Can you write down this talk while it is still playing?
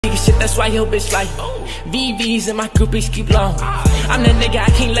Shit, that's why your bitch like VVs and my groupies keep long. I'm that nigga, I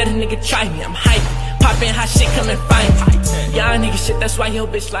can't let a nigga try me. I'm hype, poppin' hot shit, come and find me. Young nigga shit, that's why your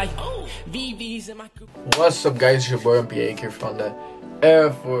bitch like VVs and my groupies. What's up guys, it's your boy Young Pierre here from the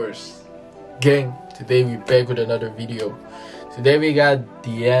Air Force Gang. Today we back with another video. Today we got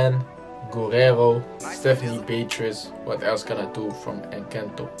Diane Guerrero, Stephanie Beatriz, what else can I do from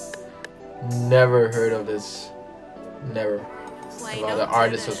Encanto. Never heard of this, never. About the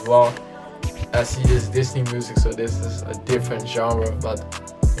artist as well. I see this Disney music, so this is a different genre, but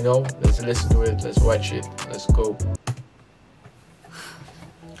you know, let's listen to it, let's watch it, let's go.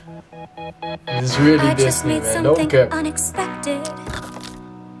 This is really Disney, man, don't care. Unexpected,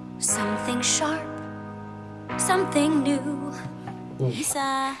 something sharp, something new. This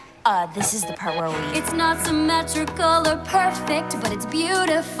is the part where we... It's not symmetrical or perfect, but it's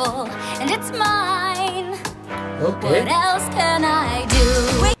beautiful, and it's mine. Okay. What else can I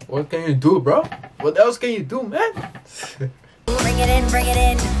do? What can you do, bro? What else can you do, man? Bring it in, bring it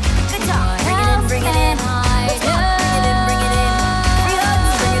in. Good talk. Bring it in, bring it in. Bring it in, bring it in. Bring it in,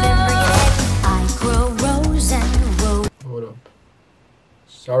 bring it in. I grow rose and rose. Hold up.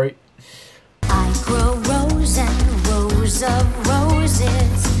 Sorry. I grow rose and rows of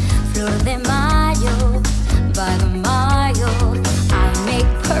roses. Flor de mayo, by the mile. I make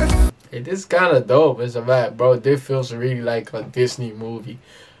perfect. Hey, this is kind of dope. It's a vibe, bro. This feels really like a Disney movie.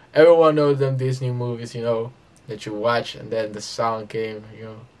 Everyone knows them Disney movies, you know, that you watch and then the sound came,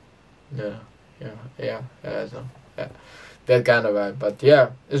 you know, yeah, that kind of vibe. But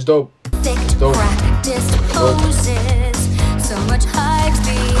yeah, it's dope. It's dope. Practiced poses, so much hype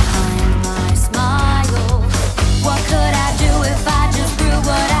behind my smile. What could I do if I just grew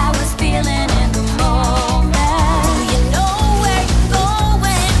what I was feeling in the moment? Do you know where you're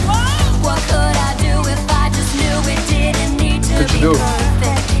going? What could I do if I just knew it didn't need to be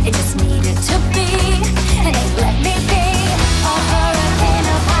perfect? It just needed to be, and they let me be. A hurricane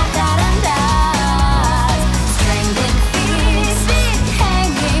of hot da-da-das, strangling feet,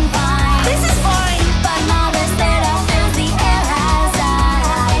 hanging vines. This is fine, but now this little fills the air as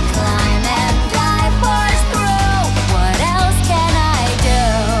I climb and dive, push through. What else can I do?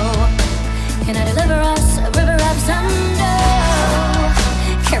 Can I deliver us a river of sun? No.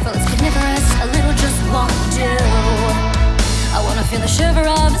 Careful, it's carnivorous, a little just won't do. I wanna feel the shiver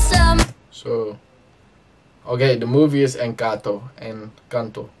of some. So, okay, the movie is Encanto,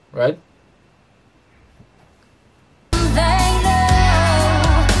 right? They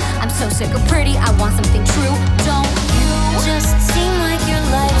know I'm so sick of pretty, I want something true. Don't you just seem like your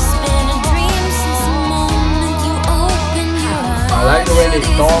life's been a dream since the moment you open your eyes. I like the way they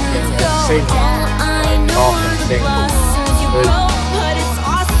talk and sing. Talk and sing. But it's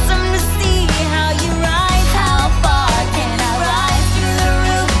awesome to see how you rise. How far can I rise through the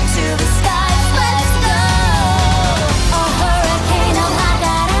roof to the sky? Let's go. A hurricane of hot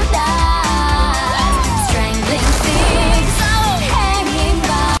da-da-das, strangling things, hanging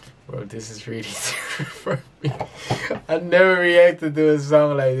by. Bro, this is really different for me. I never reacted to a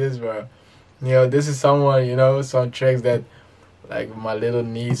song like this, bro. You know, this is someone, you know, some tracks that like my little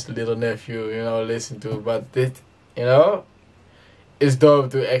niece, little nephew, you know, listen to. But this, you know, it's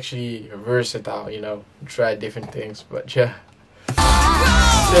dope to actually versatile, you know, try different things. But yeah.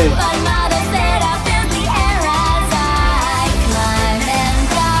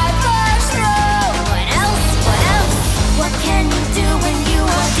 What can you do when you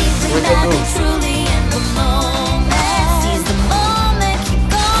are deeply not truly in the moment? Seize the moment, keep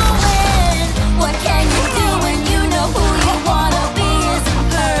going. What can you do when you know who you wanna be isn't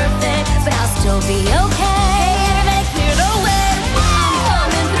perfect, but I'll still be okay? Clear the way. I'm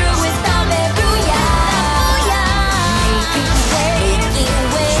coming through with some booyah. Making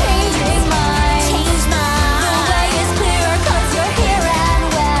way, changing minds. Change mine. The way is clearer 'cause you're here and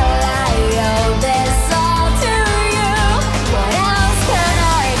well. I owe this all to you. What else can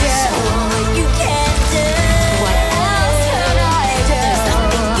I do? What you can't do. What else can I do?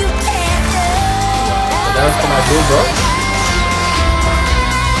 Something you can't do. What else can I do, bro?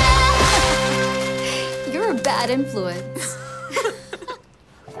 You're a bad influence.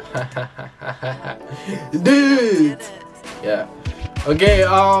 Dude. Yeah. Okay.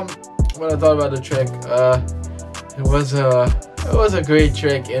 What I thought about the track, it was a great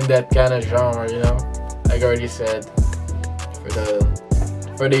track in that kind of genre, you know. Like I already said,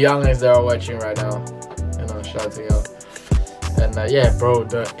 for the youngins that are watching right now, you know, shout out to you. And yeah, bro,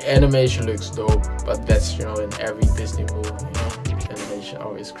 the animation looks dope, but that's, you know, in every Disney movie, you know, animation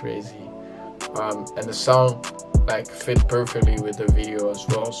always crazy. And the sound like fit perfectly with the video as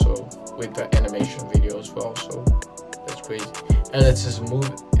well, so with the animation video as well, so that's crazy. And it's just a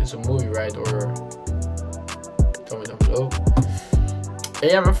movie. It's a movie, right? Or tell me down below.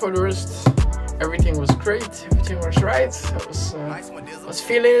 And yeah, man, for the rest, everything was great. Everything was right. I was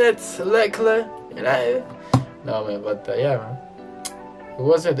feeling it, luckily, you know. No, man, but yeah, man.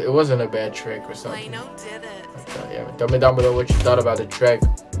 It wasn't a bad track or something. But, yeah, man, tell me down below what you thought about the track.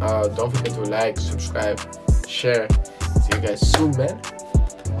 Don't forget to like, subscribe, share. See you guys soon, man.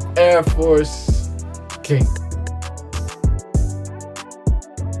 Air Force Gang.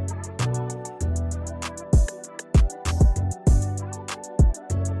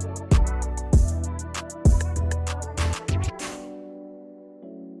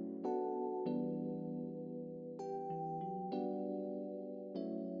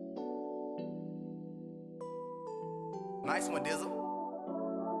 Nice one, Dizzle.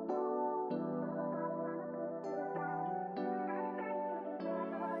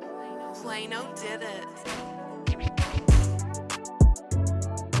 Plano did it.